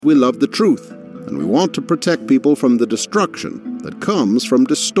We love the truth, and we want to protect people from the destruction that comes from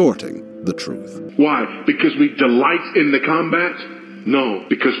distorting the truth. Why? Because we delight in the combat? No,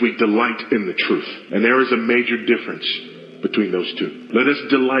 because we delight in the truth. And there is a major difference between those two. Let us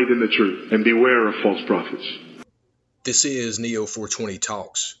delight in the truth and beware of false prophets. This is Neo 420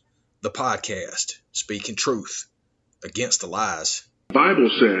 Talks, the podcast, speaking truth against the lies. The Bible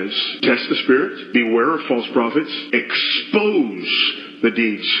says, test the spirits, beware of false prophets, expose the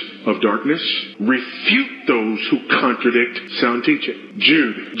deeds of darkness, refute those who contradict sound teaching.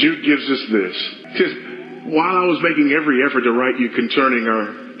 Jude gives us this. He says, while I was making every effort to write you concerning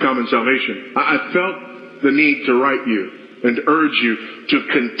our common salvation, I felt the need to write you and urge you to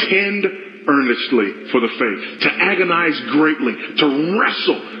contend earnestly for the faith, to agonize greatly, to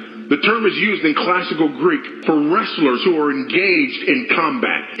wrestle. The term is used in classical Greek for wrestlers who are engaged in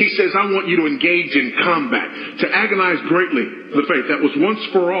combat. He says, I want you to engage in combat, to agonize greatly for the faith that was once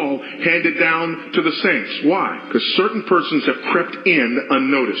for all handed down to the saints. Why? Because certain persons have crept in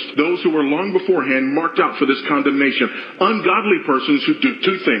unnoticed. Those who were long beforehand marked out for this condemnation. Ungodly persons who do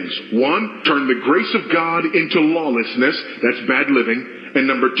two things. One, turn the grace of God into lawlessness. That's bad living. And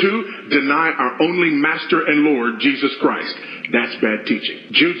number two, deny our only master and Lord, Jesus Christ. That's bad teaching.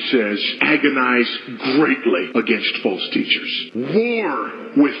 Jude says, agonize greatly against false teachers. War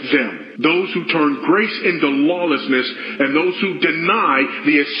with them. Those who turn grace into lawlessness and those who deny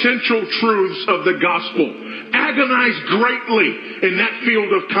the essential truths of the gospel. Agonize greatly in that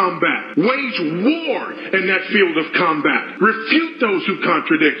field of combat. Wage war in that field of combat. Refute those who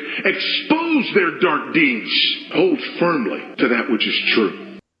contradict. Expose their dark deeds. Hold firmly to that which is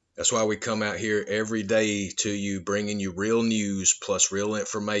true. That's why we come out here every day to you, bringing you real news plus real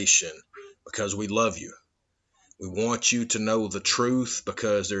information, because we love you. We want you to know the truth,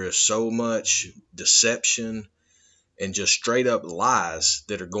 because there is so much deception and just straight up lies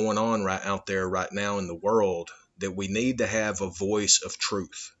that are going on right out there right now in the world, that we need to have a voice of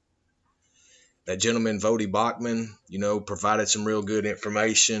truth. That gentleman, Voddie Baucham, provided some real good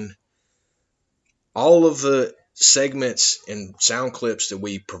information. All of the segments and sound clips that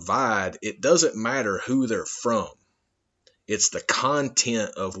we provide, it doesn't matter who they're from. It's the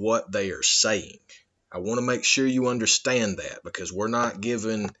content of what they are saying. I want to make sure you understand that, because we're not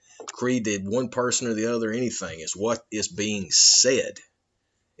giving creed to one person or the other anything. It's what is being said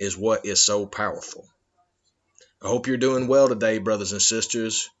is what is so powerful. I hope you're doing well today, brothers and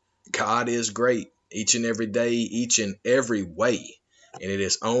sisters. God is great each and every day, each and every way. And it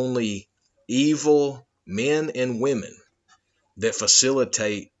is only evil men and women that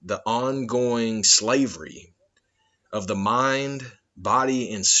facilitate the ongoing slavery of the mind,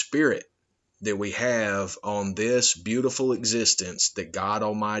 body, and spirit that we have on this beautiful existence that God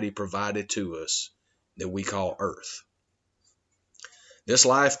Almighty provided to us, that we call earth. This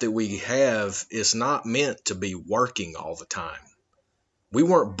life that we have is not meant to be working all the time. We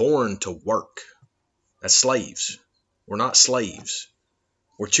weren't born to work. That's slaves. We're not slaves.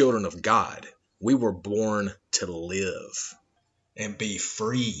 We're children of God. We were born to live and be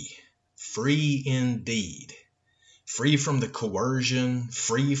free. Free indeed. Free from the coercion,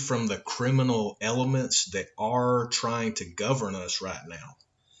 free from the criminal elements that are trying to govern us right now.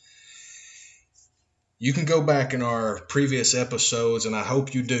 You can go back in our previous episodes, and I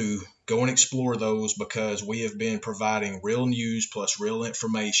hope you do, go and explore those, because we have been providing real news plus real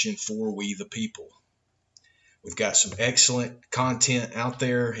information for we the people. We've got some excellent content out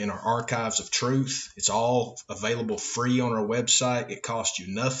there in our archives of truth. It's all available free on our website. It costs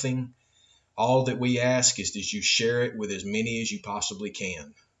you nothing. All that we ask is that you share it with as many as you possibly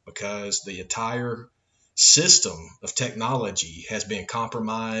can, because the entire system of technology has been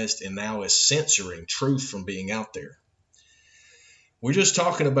compromised and now is censoring truth from being out there. We're just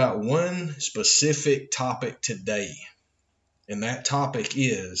talking about one specific topic today, and that topic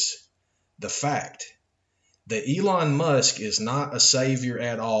is the fact that Elon Musk is not a savior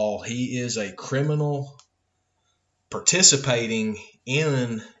at all. He is a criminal participating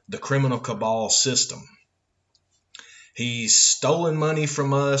in the criminal cabal system. He's stolen money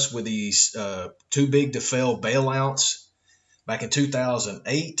from us with these too big to fail bailouts back in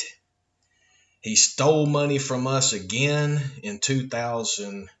 2008. He stole money from us again in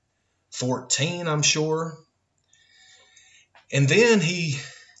 2014, I'm sure. And then he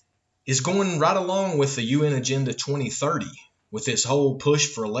is going right along with the UN Agenda 2030 with this whole push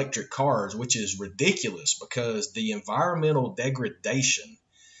for electric cars, which is ridiculous, because the environmental degradation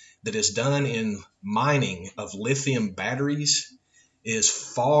that is done in mining of lithium batteries is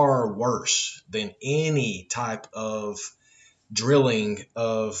far worse than any type of drilling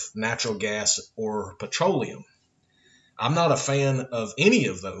of natural gas or petroleum. I'm not a fan of any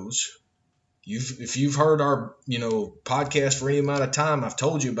of those. If you've heard our podcast for any amount of time, I've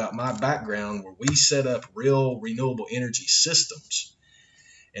told you about my background where we set up real renewable energy systems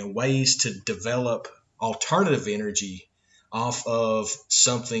and ways to develop alternative energy off of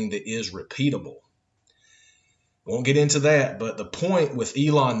something that is repeatable. Won't get into that, but the point with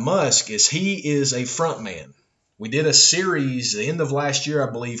Elon Musk is he is a front man. We did a series the end of last year,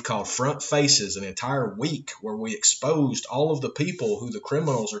 I believe, called Front Faces, an entire week where we exposed all of the people who the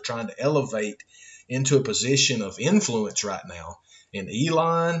criminals are trying to elevate into a position of influence right now. And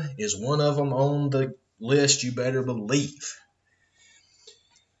Elon is one of them on the list, you better believe.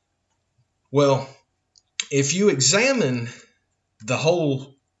 Well, if you examine the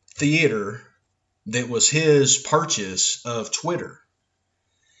whole theater that was his purchase of Twitter,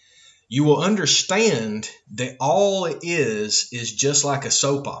 you will understand that all it is just like a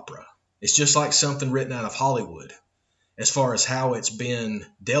soap opera. It's just like something written out of Hollywood as far as how it's been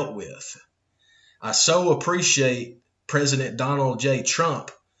dealt with. I so appreciate President Donald J.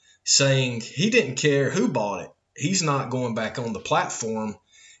 Trump saying he didn't care who bought it. He's not going back on the platform.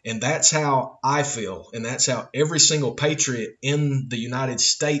 And that's how I feel. And that's how every single patriot in the United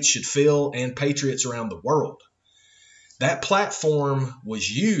States should feel, and patriots around the world. That platform was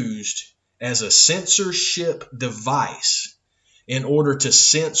used as a censorship device in order to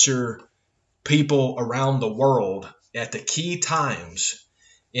censor people around the world at the key times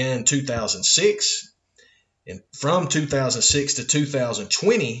in 2006. And from 2006 to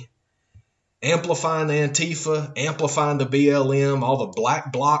 2020, amplifying the Antifa, amplifying the BLM, all the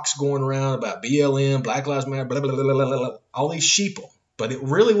black blocs going around about BLM, Black Lives Matter, blah, blah, blah, blah, blah, blah, all these sheeple. But it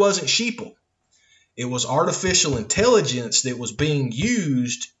really wasn't sheeple. It was artificial intelligence that was being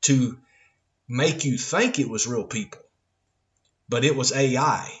used to make you think it was real people. But it was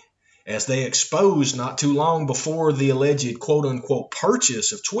AI. As they exposed not too long before the alleged quote-unquote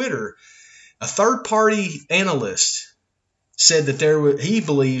purchase of Twitter, a third-party analyst said that he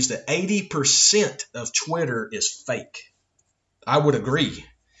believes that 80% of Twitter is fake. I would agree.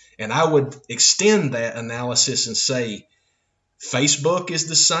 And I would extend that analysis and say Facebook is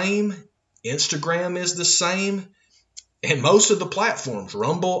the same, Instagram is the same, and most of the platforms,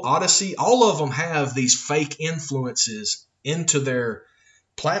 Rumble, Odyssey, all of them have these fake influences into their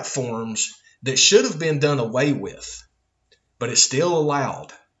platforms that should have been done away with, but it's still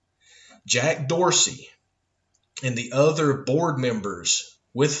allowed. Jack Dorsey and the other board members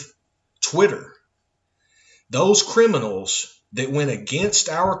with Twitter, those criminals that went against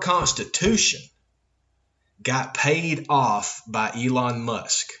our Constitution, got paid off by Elon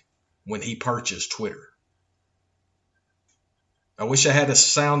Musk when he purchased Twitter. I wish I had a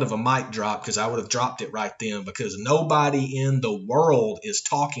sound of a mic drop because I would have dropped it right then, because nobody in the world is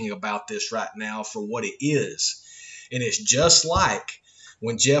talking about this right now for what it is. And it's just like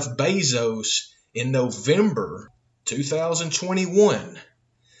when Jeff Bezos in November 2021,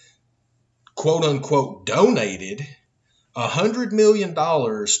 quote unquote, donated $100 million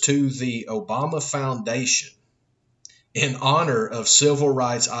to the Obama Foundation in honor of civil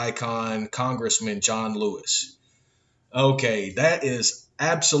rights icon Congressman John Lewis. Okay, that is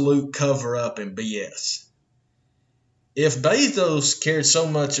absolute cover up and BS. If Bezos cared so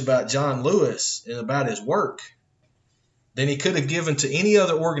much about John Lewis and about his work, then he could have given to any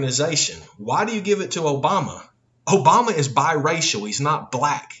other organization. Why do you give it to Obama? Obama is biracial. He's not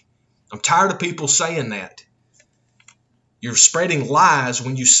black. I'm tired of people saying that. You're spreading lies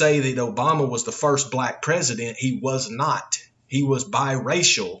when you say that Obama was the first black president. He was not. He was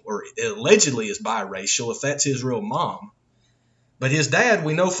biracial, or allegedly is biracial, if that's his real mom. But his dad,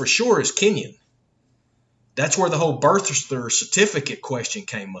 we know for sure, is Kenyan. That's where the whole birth certificate question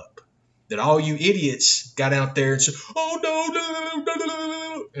came up. That all you idiots got out there and said, oh,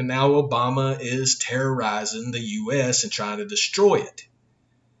 no. And now Obama is terrorizing the U.S. and trying to destroy it.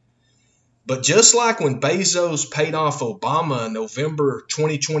 But just like when Bezos paid off Obama in November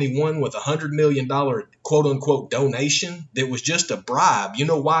 2021 with $100 million quote-unquote donation that was just a bribe. You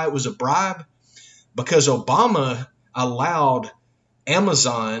know why it was a bribe? Because Obama allowed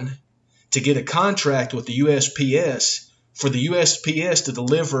Amazon to get a contract with the USPS for the USPS to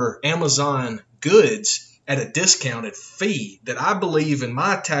deliver Amazon goods at a discounted fee that I believe in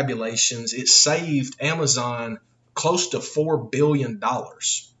my tabulations it saved Amazon close to $4 billion.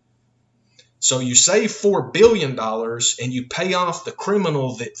 So you save $4 billion and you pay off the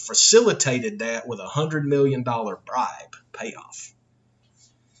criminal that facilitated that with a $100 million bribe payoff.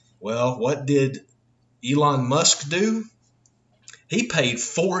 Well, what did Elon Musk do? He paid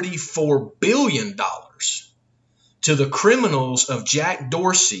 $44 billion to the criminals of Jack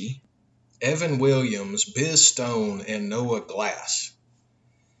Dorsey Evan Williams, Biz Stone, and Noah Glass.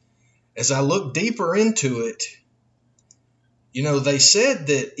 As I look deeper into it, they said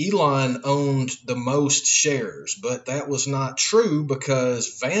that Elon owned the most shares, but that was not true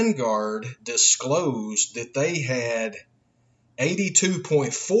because Vanguard disclosed that they had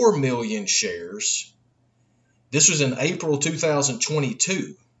 82.4 million shares. This was in April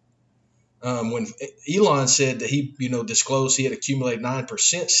 2022, when Elon said that he, disclosed he had accumulated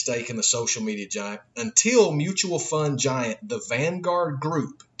 9% stake in the social media giant until mutual fund giant, the Vanguard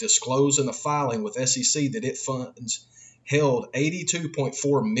Group, disclosed in a filing with SEC that it funds held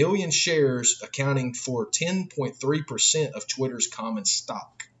 82.4 million shares, accounting for 10.3% of Twitter's common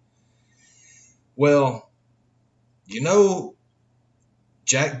stock. Well,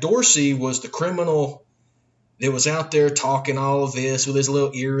 Jack Dorsey was the criminal that was out there talking all of this with his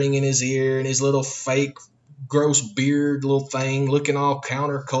little earring in his ear and his little fake gross beard little thing, looking all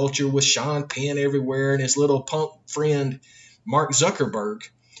counterculture with Sean Penn everywhere and his little punk friend Mark Zuckerberg.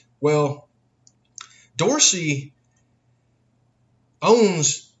 Well, Dorsey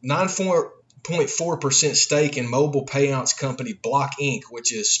owns 9.4% stake in mobile payouts company Block Inc., which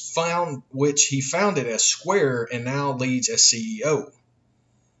he founded as Square and now leads as CEO.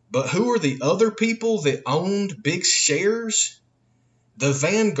 But who are the other people that owned big shares? The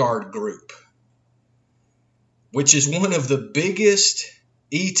Vanguard Group, which is one of the biggest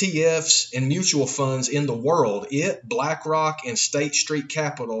ETFs and mutual funds in the world. It, BlackRock, and State Street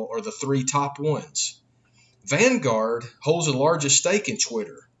Capital are the three top ones. Vanguard holds the largest stake in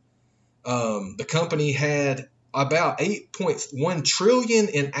Twitter. The company had about $8.1 trillion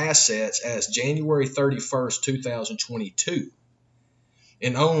in assets as January 31st, 2022,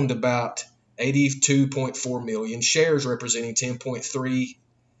 and owned about 82.4 million shares, representing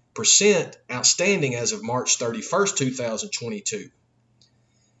 10.3% outstanding as of March 31st, 2022.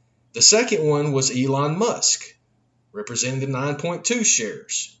 The second one was Elon Musk, representing 9.2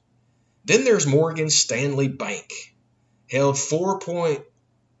 shares. Then there's Morgan Stanley Bank, held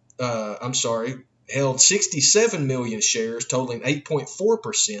 67 million shares, totaling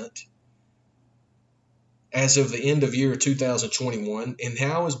 8.4% as of the end of year 2021. And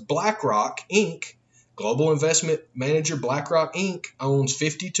how is BlackRock Inc., global investment manager BlackRock Inc. owns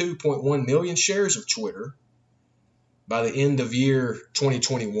 52.1 million shares of Twitter by the end of year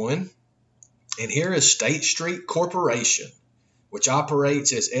 2021. And here is State Street Corporation, which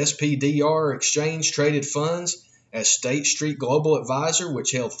operates as SPDR Exchange Traded Funds, as State Street Global Advisor,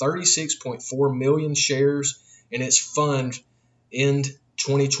 which held 36.4 million shares in its fund in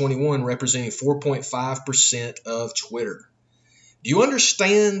 2021, representing 4.5% of Twitter. Do you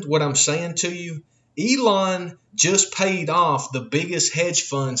understand what I'm saying to you? Elon just paid off the biggest hedge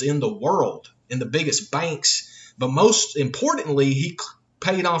funds in the world and the biggest banks, but most importantly, he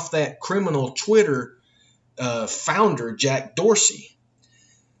paid off that criminal Twitter founder, Jack Dorsey.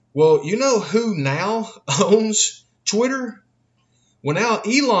 Well, you know who now owns Twitter? Well, now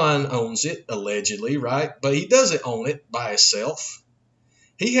Elon owns it, allegedly, right? But he doesn't own it by himself.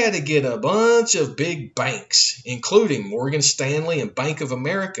 He had to get a bunch of big banks, including Morgan Stanley and Bank of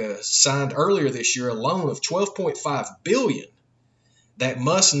America, signed earlier this year a loan of $12.5 billion that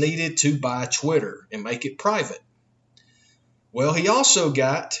Musk needed to buy Twitter and make it private. Well, he also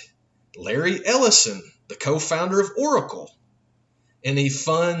got Larry Ellison, the co-founder of Oracle, and he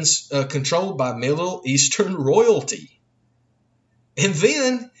funds controlled by Middle Eastern royalty. And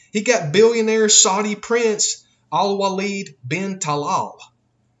then he got billionaire Saudi prince Al-Walid bin Talal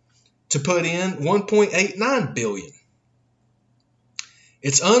to put in $1.89 billion.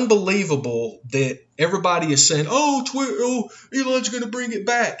 It's unbelievable that everybody is saying, Elon's going to bring it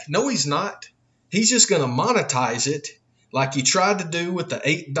back. No, he's not. He's just going to monetize it like he tried to do with the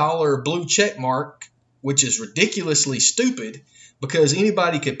 $8 blue check mark, which is ridiculously stupid because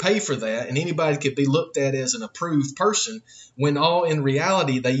anybody could pay for that and anybody could be looked at as an approved person, when all in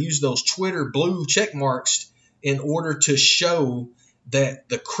reality they use those Twitter blue check marks in order to show that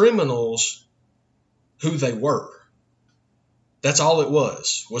the criminals who they were. That's all it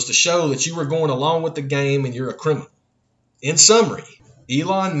was to show that you were going along with the game and you're a criminal. In summary,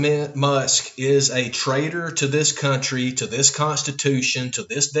 Elon Musk is a traitor to this country, to this Constitution, to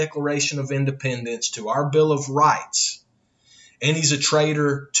this Declaration of Independence, to our Bill of Rights. And he's a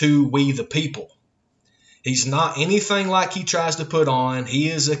traitor to we the people. He's not anything like he tries to put on. He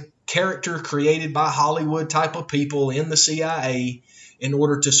is a character created by Hollywood type of people in the CIA in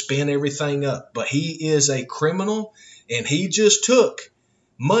order to spin everything up. But he is a criminal, and he just took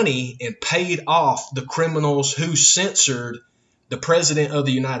money and paid off the criminals who censored the President of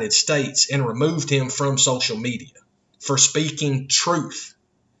the United States and removed him from social media for speaking truth.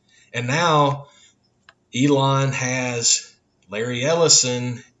 And now Elon has Larry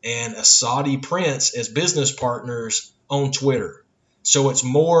Ellison and a Saudi prince as business partners on Twitter. So it's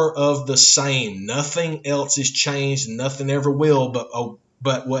more of the same. Nothing else has changed. Nothing ever will.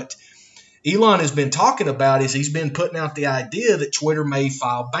 But what Elon has been talking about is he's been putting out the idea that Twitter may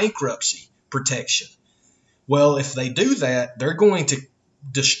file bankruptcy protection. Well, if they do that, they're going to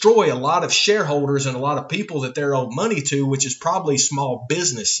destroy a lot of shareholders and a lot of people that they're owed money to, which is probably small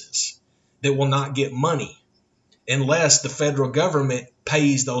businesses that will not get money unless the federal government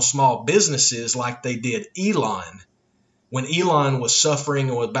pays those small businesses like they did Elon when Elon was suffering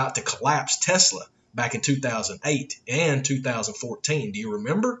and was about to collapse Tesla back in 2008 and 2014. Do you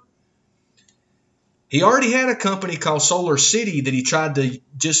remember? He already had a company called Solar City that he tried to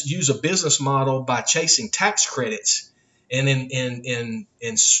just use a business model by chasing tax credits and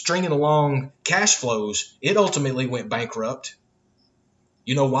in stringing along cash flows. It ultimately went bankrupt.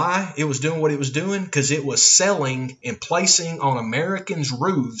 You know why it was doing what it was doing? Because it was selling and placing on Americans'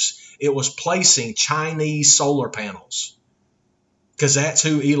 roofs. It was placing Chinese solar panels. Because that's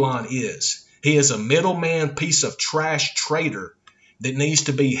who Elon is. He is a middleman piece of trash trader that needs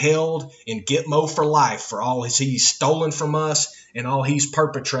to be held in Gitmo for life for all he's stolen from us and all he's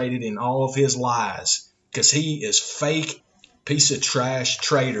perpetrated in all of his lies. Because he is fake, piece of trash,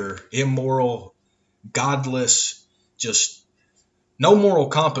 traitor, immoral, godless, just no moral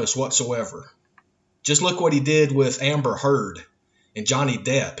compass whatsoever. Just look what he did with Amber Heard and Johnny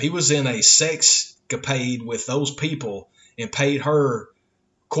Depp. He was in a sexcapade with those people and paid her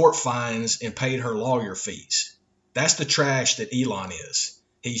court fines and paid her lawyer fees. That's the trash that Elon is.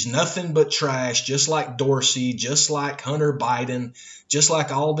 He's nothing but trash, just like Dorsey, just like Hunter Biden, just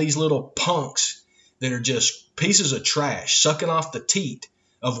like all these little punks that are just pieces of trash, sucking off the teat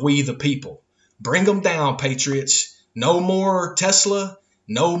of we the people. Bring them down, patriots. No more Tesla,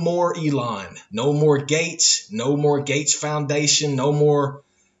 no more Elon, no more Gates, no more Gates Foundation, no more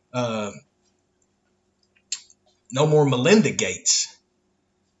Melinda Gates.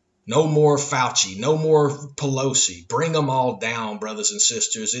 No more Fauci, no more Pelosi. Bring them all down, brothers and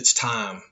sisters. It's time.